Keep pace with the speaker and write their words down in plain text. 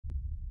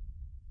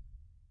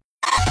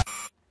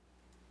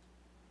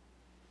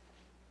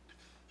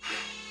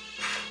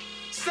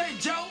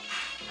Joe.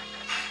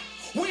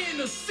 We in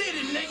the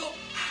city, nigga.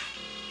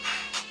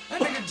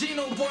 That nigga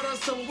Gino brought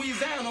us to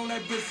Louisiana on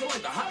that bitch, so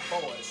like the Hot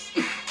Boys.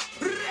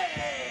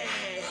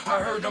 I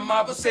heard the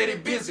mobber say they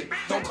busy.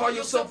 Don't call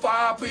yourself a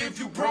hopper if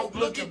you broke,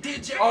 look at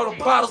digit. All the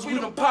bottles we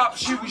done pop,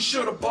 shit, we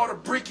should've bought a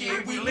bricky.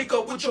 If we link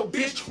up with your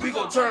bitch, we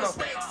gon' turn up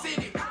Stack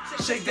City.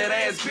 Shake that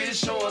ass,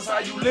 bitch, show us how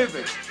you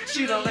living.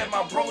 She done let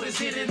my brothers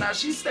hit it, now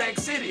she Stack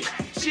City.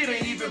 She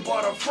done even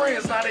bought her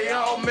friends, now they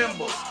all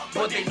members.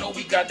 But they know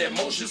we got that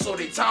motion, so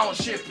they town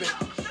shipping.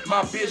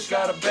 My bitch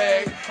got a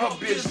bag, her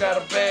bitch got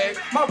a bag,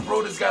 my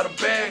brothers got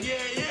a bag.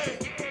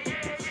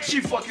 She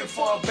fucking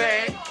for a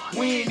bag,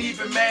 we ain't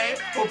even mad,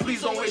 but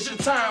please don't waste your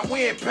time,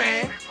 we ain't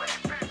paying.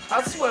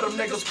 I swear them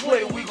niggas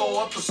play, we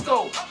go up the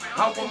scope.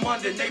 I'm with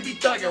Monday, they be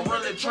thuggin',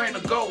 really train to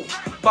go.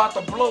 Bout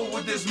to blow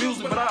with this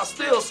music, but I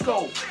still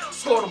scope.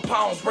 Score them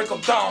pounds, break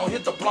them down,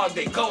 hit the block,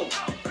 they go.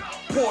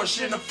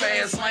 Porsche in the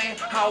fast lane,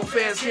 how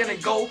fast can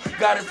it go?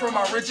 Got it from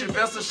my rich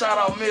investor, shout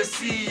out Miss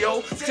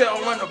CEO.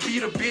 Tell her to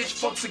beat a bitch,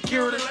 fuck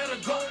security, let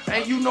her go.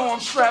 And you know I'm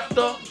strapped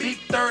up, big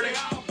 30.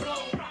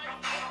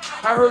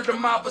 I heard the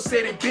mobber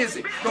say they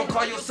busy. Don't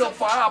call yourself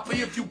a hopper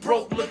if you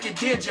broke, look at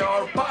digi.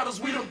 All the bottles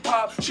we done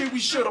pop, shit, we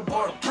should've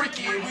bought a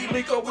bricky. And we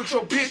link up with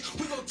your bitch,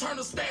 we gon' turn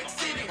to Stack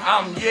City.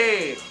 I'm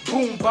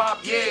boom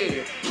bop,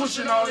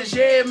 pushing all this,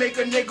 make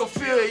a nigga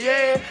feel,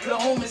 the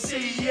homies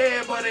see,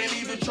 but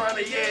ain't even trying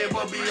to,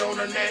 but be on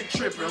the net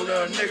tripping.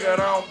 Little nigga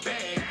don't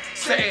bang,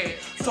 sad.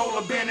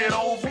 Told her bend it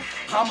over,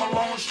 I'm a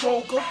long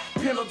stroker,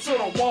 pin her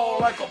to the wall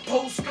like a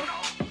poster.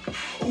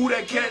 Who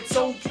that cat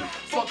token?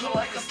 Fuck her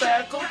like a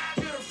stacker.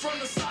 Hit her from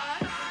the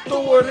side,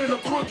 throw it in a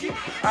crooked.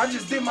 I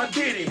just did my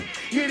ditty,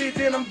 hit it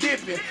then I'm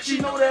dipping. She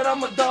know that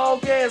I'm a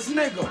dog ass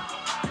nigga,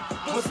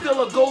 but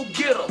still a go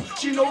getter.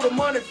 She know the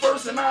money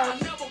first and I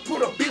never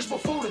put a bitch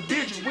before the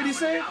digit. What he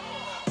say?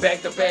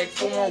 Back to back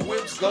foreign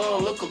whips,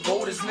 girl, look a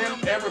goatest them.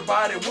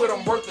 Everybody with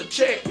them worth a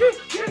check.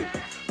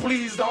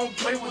 Please don't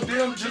play with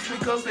them just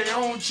because they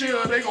own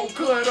chill. They gon'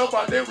 cut up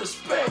out their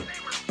respect.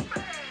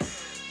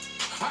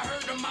 I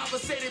heard the mobber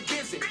say they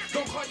busy.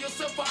 Don't call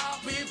yourself a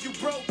hopper if you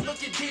broke,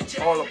 look at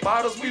digit. All the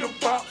bottles we done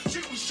pop,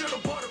 shit, we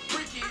should've bought a